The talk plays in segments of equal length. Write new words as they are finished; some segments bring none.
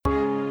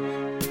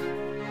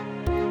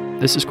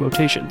This is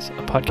Quotations,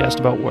 a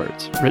podcast about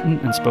words, written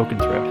and spoken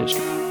throughout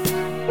history.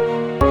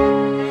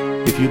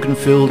 If you can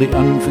fill the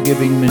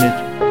unforgiving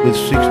minute with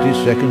 60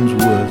 seconds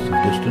worth of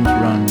distance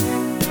run,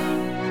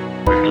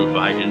 we shall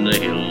fight in the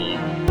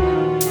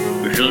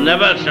hills. We shall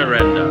never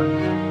surrender.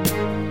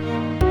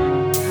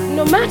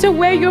 No matter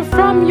where you're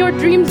from, your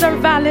dreams are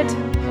valid.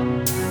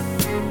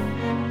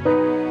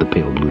 The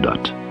Pale Blue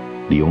Dot,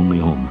 the only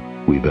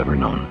home we've ever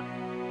known.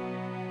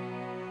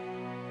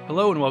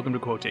 Hello and welcome to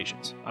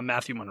Quotations. I'm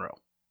Matthew Monroe.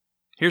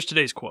 Here's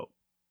today's quote.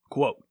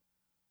 Quote,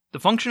 "The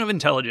function of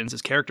intelligence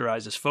is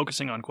characterized as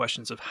focusing on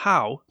questions of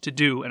how to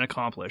do and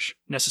accomplish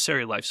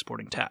necessary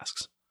life-supporting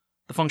tasks.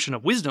 The function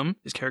of wisdom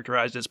is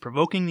characterized as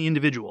provoking the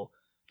individual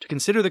to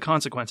consider the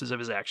consequences of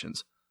his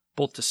actions,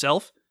 both to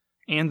self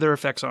and their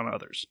effects on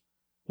others.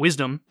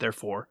 Wisdom,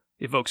 therefore,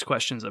 evokes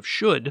questions of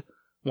should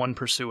one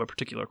pursue a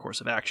particular course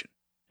of action."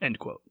 End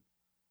quote.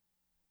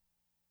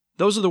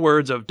 Those are the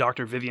words of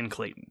Dr. Vivian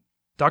Clayton.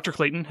 Dr.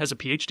 Clayton has a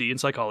PhD in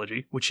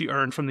psychology, which she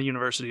earned from the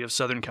University of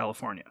Southern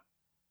California.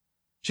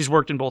 She's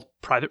worked in both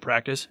private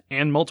practice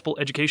and multiple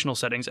educational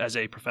settings as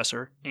a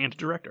professor and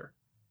director.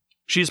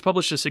 She has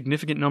published a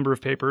significant number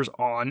of papers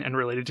on and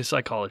related to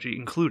psychology,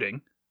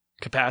 including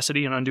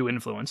Capacity and Undue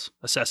Influence,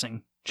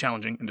 Assessing,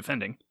 Challenging, and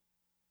Defending,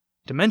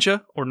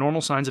 Dementia or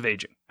Normal Signs of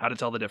Aging, How to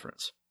Tell the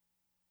Difference,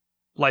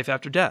 Life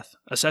After Death,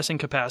 Assessing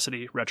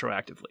Capacity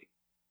Retroactively,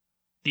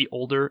 The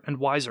Older and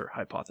Wiser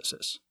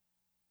Hypothesis,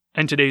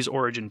 and today's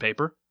origin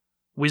paper,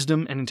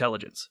 Wisdom and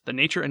Intelligence, The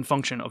Nature and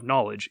Function of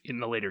Knowledge in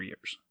the Later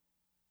Years.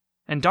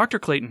 And Dr.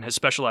 Clayton has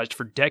specialized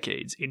for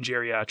decades in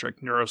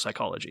geriatric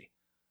neuropsychology,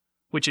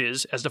 which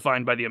is, as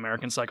defined by the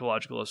American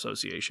Psychological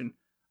Association,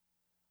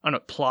 an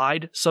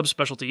applied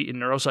subspecialty in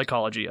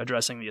neuropsychology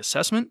addressing the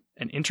assessment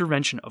and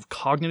intervention of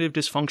cognitive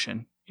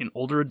dysfunction in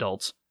older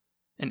adults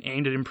and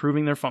aimed at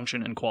improving their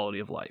function and quality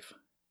of life.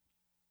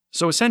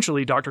 So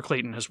essentially, Dr.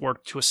 Clayton has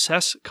worked to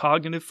assess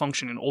cognitive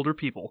function in older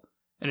people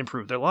and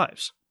improve their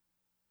lives.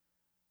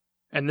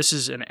 And this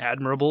is an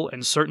admirable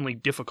and certainly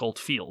difficult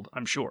field,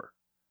 I'm sure.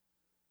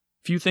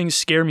 Few things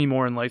scare me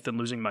more in life than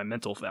losing my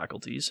mental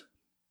faculties.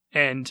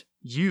 And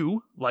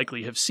you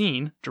likely have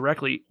seen,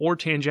 directly or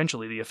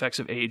tangentially, the effects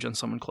of age on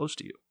someone close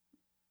to you.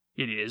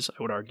 It is,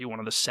 I would argue, one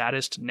of the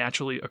saddest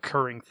naturally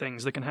occurring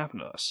things that can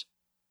happen to us.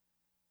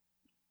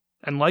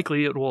 And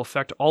likely it will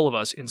affect all of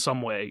us in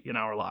some way in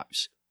our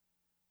lives.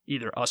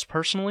 Either us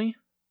personally,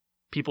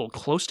 people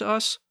close to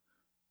us,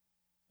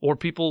 or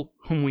people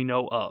whom we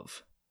know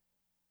of.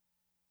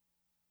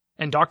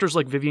 And doctors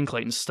like Vivian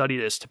Clayton study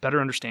this to better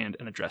understand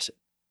and address it.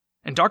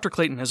 And Dr.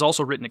 Clayton has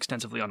also written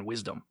extensively on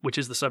wisdom, which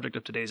is the subject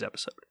of today's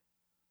episode.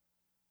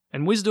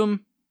 And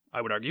wisdom,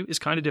 I would argue, is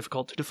kind of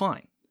difficult to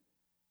define.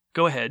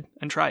 Go ahead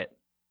and try it.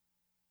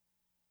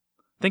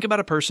 Think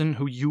about a person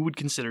who you would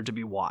consider to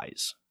be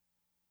wise.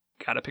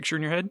 Got a picture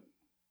in your head?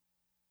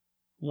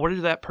 What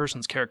are that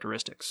person's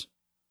characteristics?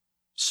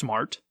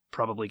 Smart,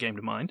 probably came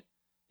to mind.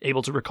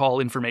 Able to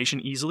recall information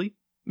easily?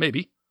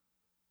 Maybe.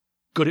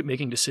 Good at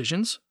making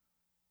decisions?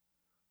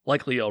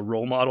 Likely a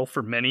role model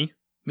for many,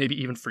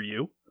 maybe even for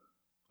you.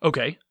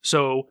 Okay,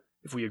 so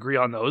if we agree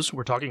on those,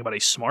 we're talking about a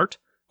smart,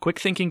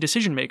 quick-thinking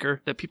decision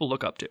maker that people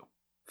look up to.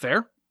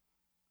 Fair?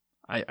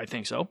 I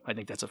think so. I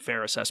think that's a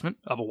fair assessment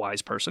of a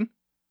wise person.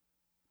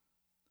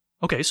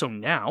 Okay, so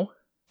now,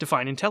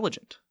 define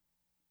intelligent.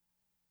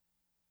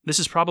 This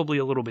is probably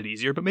a little bit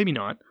easier, but maybe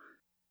not.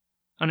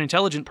 An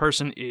intelligent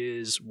person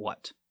is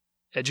what?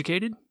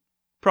 Educated?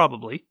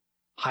 Probably.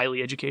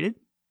 Highly educated?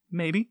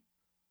 Maybe.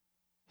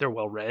 They're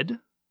well-read.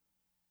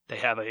 They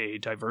have a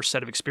diverse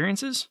set of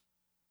experiences.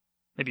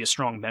 Maybe a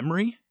strong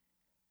memory.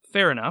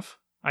 Fair enough.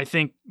 I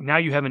think now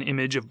you have an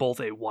image of both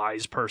a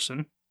wise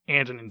person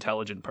and an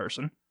intelligent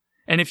person.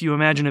 And if you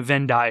imagine a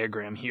Venn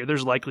diagram here,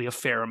 there's likely a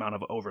fair amount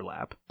of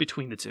overlap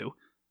between the two.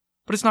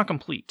 But it's not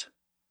complete.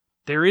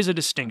 There is a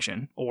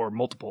distinction, or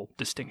multiple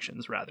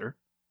distinctions, rather.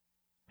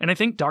 And I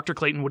think Dr.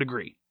 Clayton would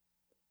agree.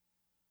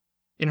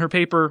 In her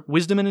paper,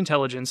 Wisdom and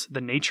Intelligence, The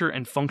Nature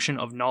and Function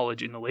of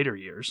Knowledge in the Later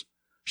Years,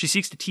 she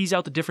seeks to tease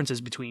out the differences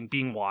between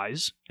being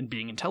wise and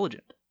being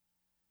intelligent.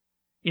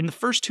 In the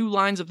first 2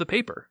 lines of the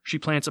paper, she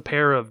plants a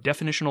pair of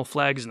definitional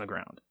flags in the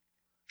ground.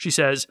 She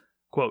says,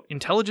 quote,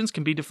 "Intelligence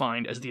can be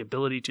defined as the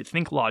ability to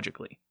think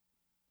logically,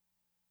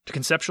 to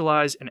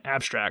conceptualize and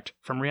abstract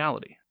from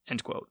reality,"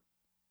 end quote.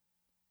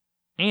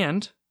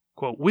 And,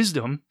 quote,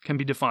 "Wisdom can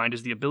be defined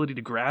as the ability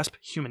to grasp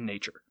human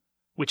nature,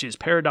 which is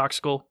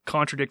paradoxical,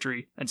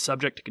 contradictory, and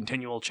subject to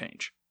continual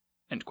change,"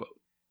 end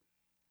quote.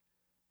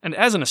 And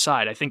as an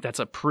aside, I think that's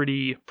a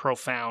pretty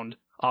profound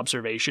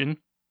observation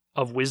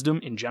of wisdom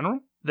in general,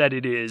 that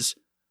it is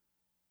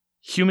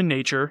human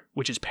nature,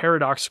 which is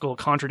paradoxical,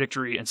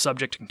 contradictory, and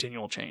subject to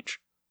continual change.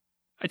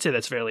 I'd say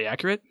that's fairly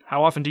accurate.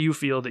 How often do you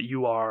feel that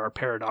you are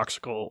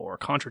paradoxical or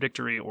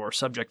contradictory or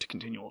subject to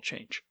continual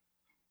change?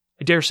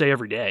 I dare say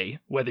every day,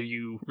 whether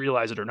you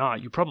realize it or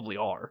not, you probably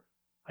are.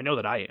 I know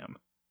that I am.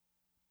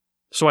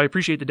 So I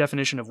appreciate the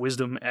definition of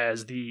wisdom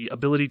as the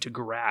ability to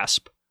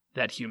grasp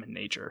that human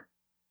nature,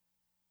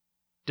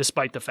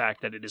 despite the fact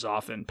that it is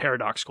often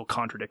paradoxical,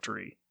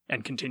 contradictory,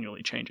 and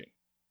continually changing.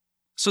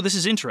 So this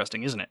is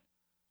interesting, isn't it?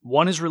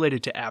 One is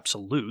related to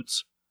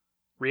absolutes.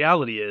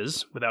 Reality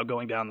is, without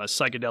going down the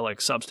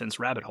psychedelic substance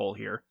rabbit hole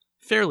here,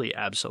 fairly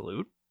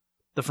absolute.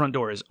 The front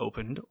door is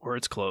opened or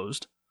it's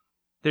closed.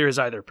 There is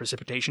either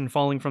precipitation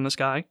falling from the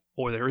sky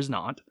or there is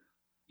not.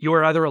 You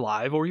are either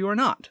alive or you are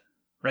not,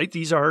 right?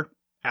 These are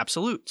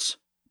absolutes,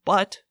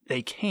 but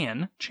they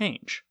can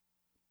change.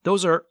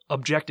 Those are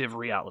objective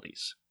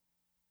realities.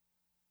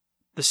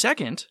 The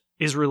second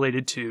is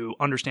related to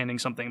understanding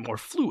something more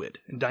fluid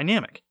and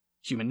dynamic,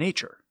 human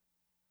nature.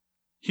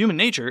 Human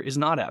nature is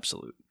not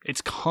absolute.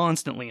 It's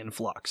constantly in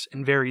flux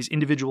and varies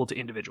individual to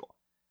individual.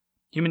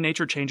 Human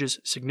nature changes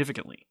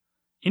significantly,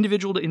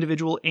 individual to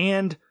individual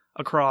and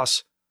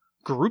across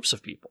groups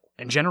of people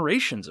and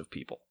generations of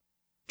people.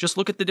 Just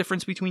look at the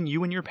difference between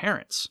you and your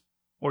parents,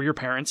 or your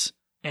parents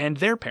and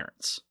their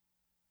parents.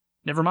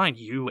 Never mind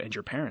you and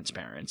your parents'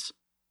 parents.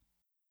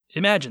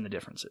 Imagine the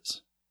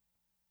differences.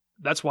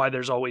 That's why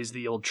there's always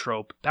the old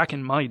trope, back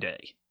in my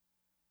day.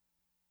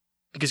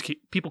 Because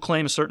people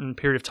claim a certain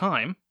period of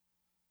time,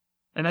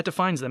 and that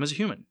defines them as a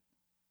human.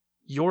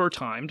 Your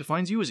time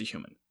defines you as a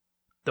human.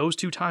 Those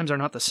two times are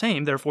not the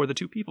same, therefore the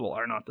two people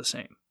are not the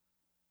same.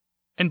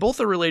 And both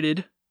are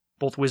related,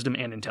 both wisdom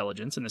and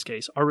intelligence in this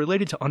case, are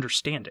related to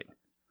understanding.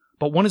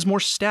 But one is more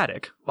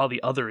static, while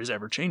the other is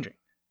ever-changing.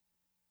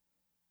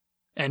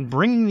 And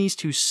bringing these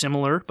two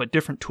similar but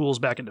different tools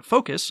back into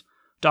focus,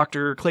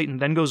 Dr. Clayton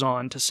then goes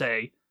on to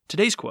say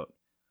today's quote.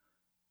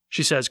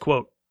 She says,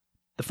 quote,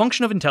 "The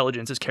function of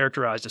intelligence is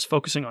characterized as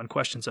focusing on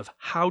questions of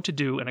how to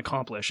do and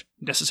accomplish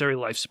necessary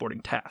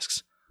life-supporting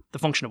tasks. The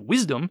function of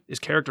wisdom is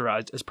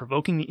characterized as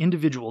provoking the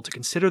individual to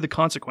consider the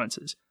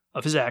consequences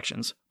of his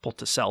actions, both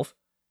to self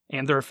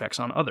and their effects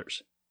on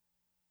others.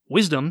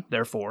 Wisdom,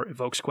 therefore,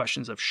 evokes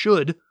questions of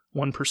should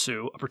one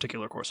pursue a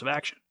particular course of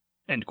action."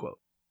 End quote.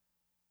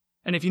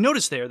 And if you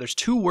notice there's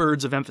two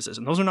words of emphasis,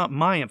 and those are not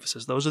my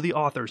emphasis, those are the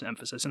author's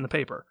emphasis in the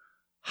paper.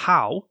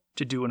 How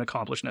to do and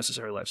accomplish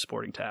necessary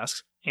life-supporting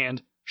tasks,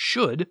 and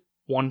should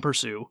one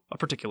pursue a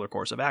particular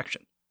course of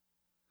action.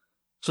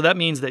 So that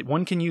means that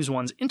one can use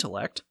one's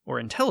intellect, or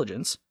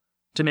intelligence,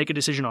 to make a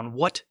decision on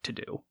what to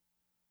do,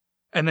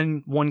 and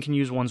then one can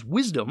use one's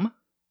wisdom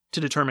to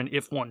determine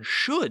if one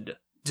should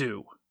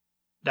do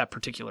that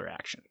particular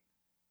action.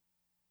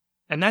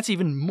 And that's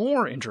even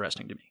more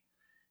interesting to me.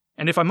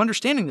 And if I'm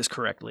understanding this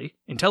correctly,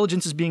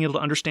 intelligence is being able to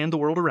understand the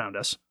world around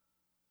us,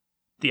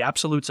 the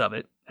absolutes of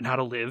it, and how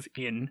to live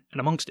in and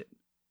amongst it.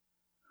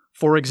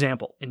 For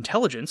example,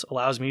 intelligence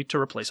allows me to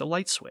replace a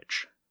light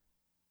switch.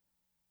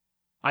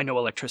 I know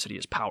electricity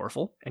is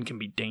powerful and can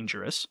be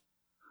dangerous.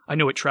 I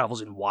know it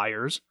travels in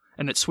wires,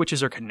 and that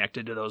switches are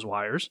connected to those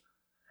wires.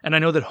 And I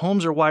know that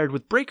homes are wired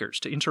with breakers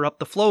to interrupt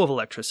the flow of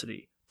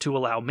electricity to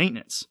allow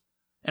maintenance.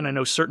 And I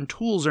know certain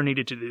tools are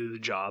needed to do the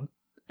job,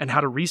 and how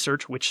to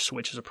research which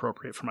switch is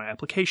appropriate for my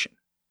application.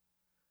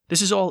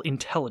 This is all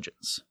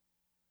intelligence.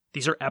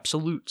 These are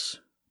absolutes.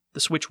 The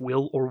switch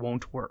will or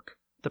won't work.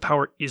 The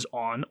power is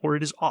on or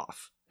it is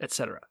off,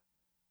 etc.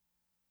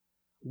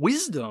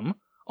 Wisdom,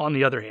 on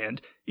the other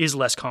hand, is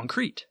less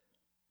concrete.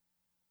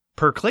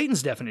 Per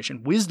Clayton's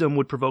definition, wisdom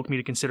would provoke me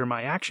to consider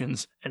my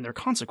actions and their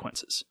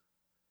consequences,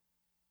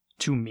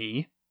 to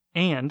me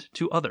and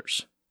to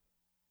others.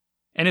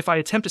 And if I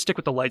attempt to stick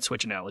with the light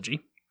switch analogy,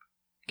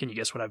 can you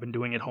guess what I've been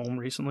doing at home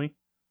recently?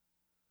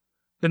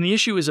 Then the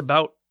issue is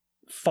about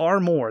far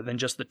more than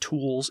just the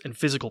tools and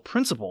physical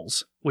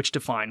principles which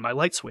define my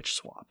light switch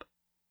swap.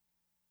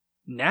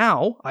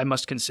 Now I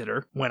must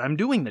consider when I'm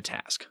doing the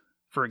task.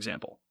 For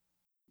example,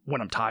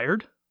 when I'm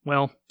tired,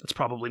 well, that's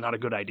probably not a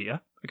good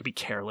idea. I could be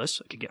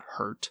careless, I could get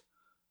hurt.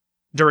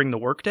 During the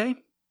workday,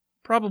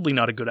 probably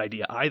not a good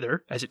idea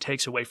either, as it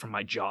takes away from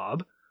my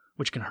job,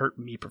 which can hurt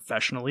me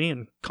professionally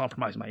and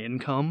compromise my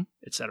income,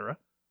 etc.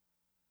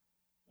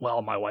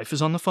 While my wife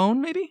is on the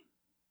phone, maybe?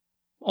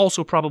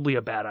 Also probably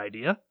a bad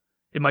idea.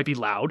 It might be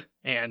loud,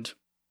 and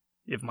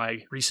if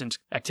my recent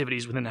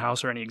activities within the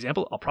house are any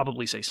example, I'll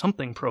probably say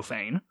something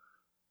profane.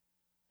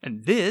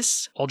 And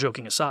this, all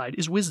joking aside,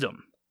 is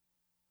wisdom.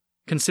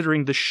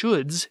 Considering the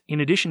shoulds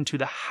in addition to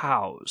the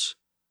hows.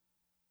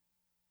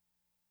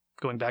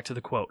 Going back to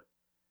the quote.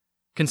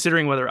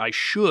 Considering whether I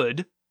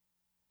should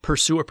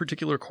pursue a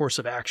particular course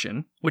of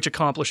action which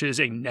accomplishes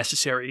a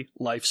necessary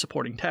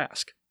life-supporting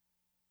task.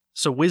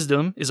 So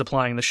wisdom is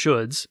applying the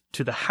shoulds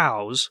to the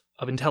hows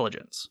of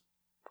intelligence.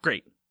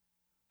 Great.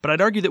 But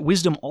I'd argue that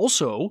wisdom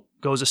also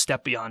goes a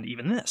step beyond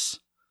even this.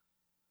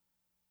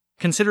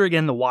 Consider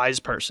again the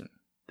wise person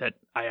that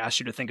I asked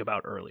you to think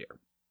about earlier.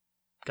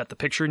 Got the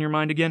picture in your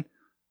mind again?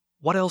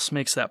 What else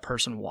makes that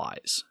person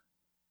wise?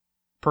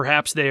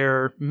 Perhaps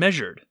they're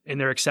measured in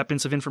their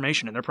acceptance of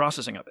information and their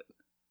processing of it.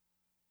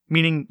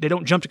 Meaning they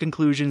don't jump to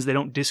conclusions, they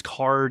don't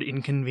discard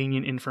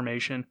inconvenient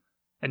information,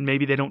 and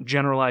maybe they don't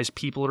generalize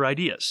people or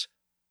ideas.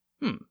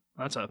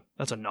 That's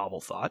a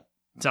novel thought.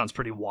 It sounds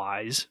pretty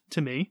wise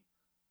to me.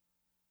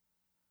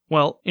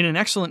 Well, in an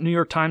excellent New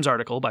York Times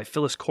article by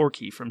Phyllis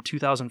Corky from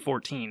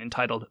 2014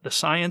 entitled The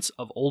Science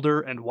of Older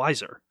and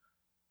Wiser,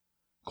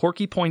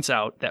 Corky points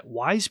out that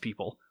wise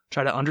people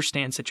try to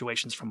understand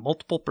situations from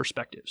multiple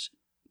perspectives,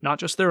 not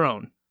just their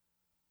own,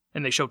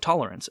 and they show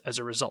tolerance as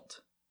a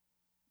result.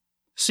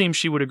 Seems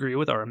she would agree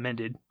with our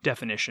amended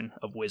definition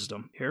of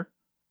wisdom here.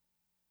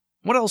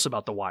 What else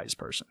about the wise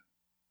person?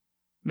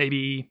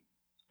 Maybe,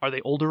 are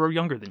they older or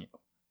younger than you?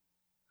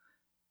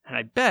 And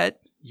I bet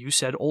you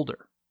said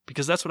older,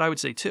 because that's what I would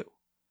say too.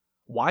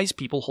 Wise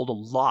people hold a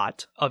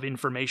lot of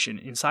information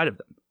inside of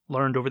them,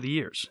 learned over the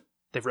years.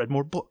 They've read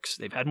more books,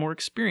 they've had more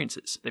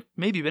experiences, they've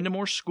maybe been to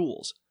more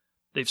schools.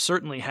 They've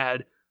certainly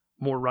had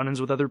more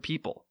run-ins with other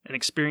people and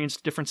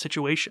experienced different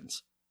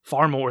situations,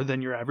 far more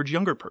than your average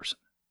younger person.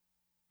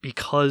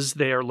 Because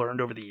they are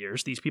learned over the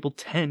years, these people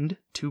tend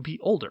to be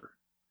older.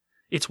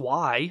 It's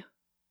why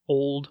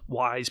old,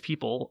 wise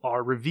people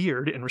are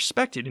revered and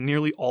respected in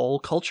nearly all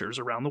cultures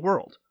around the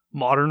world,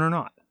 modern or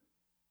not.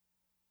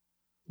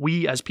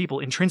 We, as people,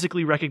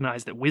 intrinsically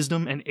recognize that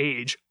wisdom and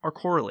age are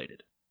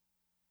correlated.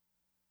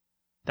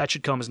 That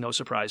should come as no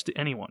surprise to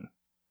anyone.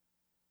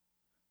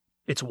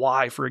 It's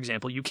why, for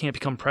example, you can't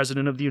become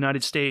president of the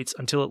United States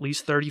until at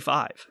least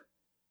 35.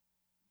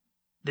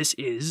 This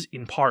is,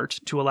 in part,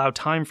 to allow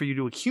time for you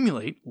to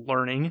accumulate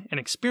learning and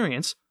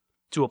experience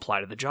to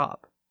apply to the job.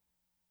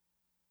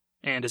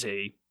 And as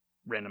a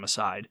random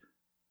aside,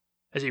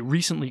 as a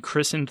recently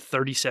christened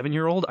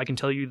 37-year-old, I can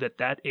tell you that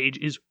that age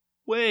is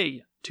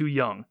way too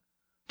young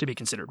to be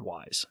considered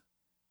wise.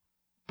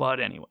 But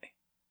anyway.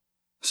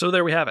 So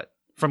there we have it.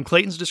 From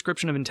Clayton's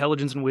description of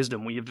intelligence and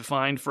wisdom, we have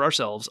defined for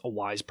ourselves a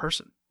wise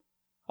person.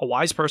 A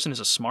wise person is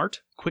a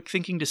smart,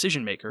 quick-thinking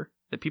decision-maker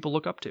that people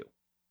look up to,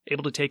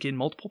 able to take in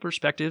multiple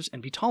perspectives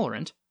and be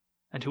tolerant,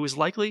 and who is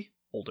likely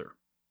older.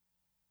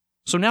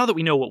 So now that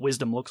we know what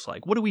wisdom looks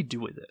like, what do we do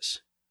with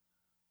this?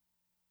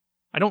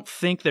 I don't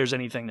think there's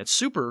anything that's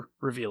super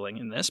revealing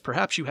in this.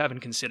 Perhaps you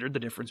haven't considered the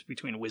difference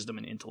between wisdom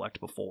and intellect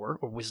before,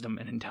 or wisdom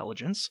and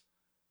intelligence,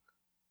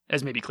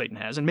 as maybe Clayton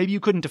has, and maybe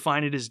you couldn't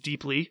define it as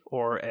deeply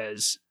or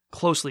as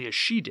closely as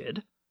she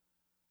did.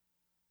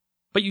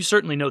 But you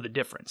certainly know the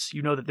difference.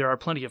 You know that there are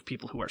plenty of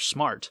people who are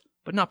smart,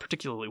 but not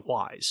particularly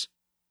wise.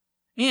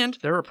 And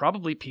there are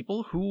probably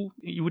people who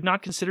you would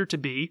not consider to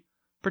be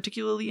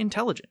particularly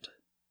intelligent.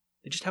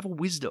 They just have a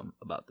wisdom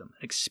about them,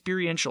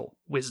 experiential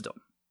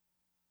wisdom.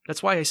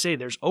 That's why I say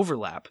there's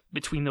overlap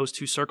between those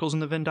two circles in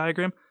the Venn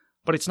diagram,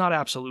 but it's not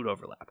absolute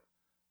overlap.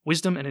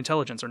 Wisdom and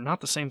intelligence are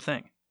not the same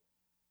thing.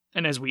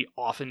 And as we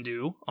often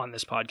do on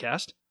this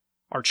podcast,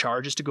 our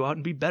charge is to go out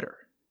and be better.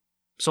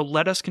 So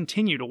let us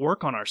continue to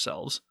work on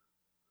ourselves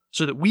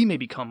so that we may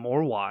become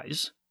more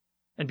wise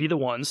and be the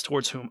ones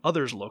towards whom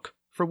others look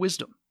for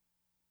wisdom.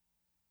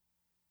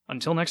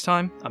 Until next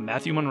time, I'm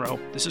Matthew Monroe.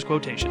 This is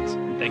Quotations,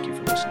 and thank you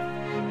for listening.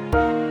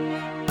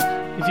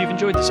 If you've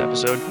enjoyed this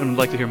episode and would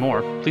like to hear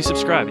more, please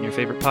subscribe in your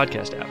favorite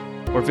podcast app,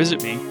 or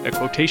visit me at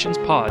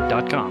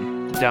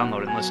quotationspod.com to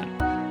download and listen.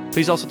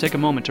 Please also take a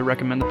moment to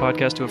recommend the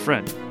podcast to a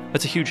friend.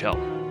 That's a huge help.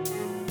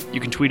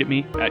 You can tweet at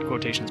me at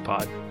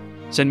quotationspod.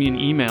 Send me an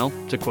email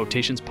to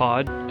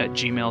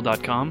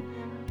quotationspod@gmail.com.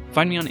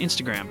 Find me on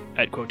Instagram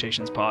at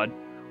quotationspod,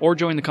 or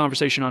join the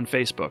conversation on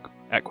Facebook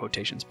at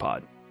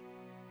quotationspod.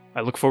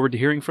 I look forward to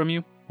hearing from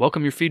you,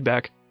 welcome your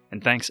feedback,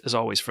 and thanks as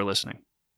always for listening.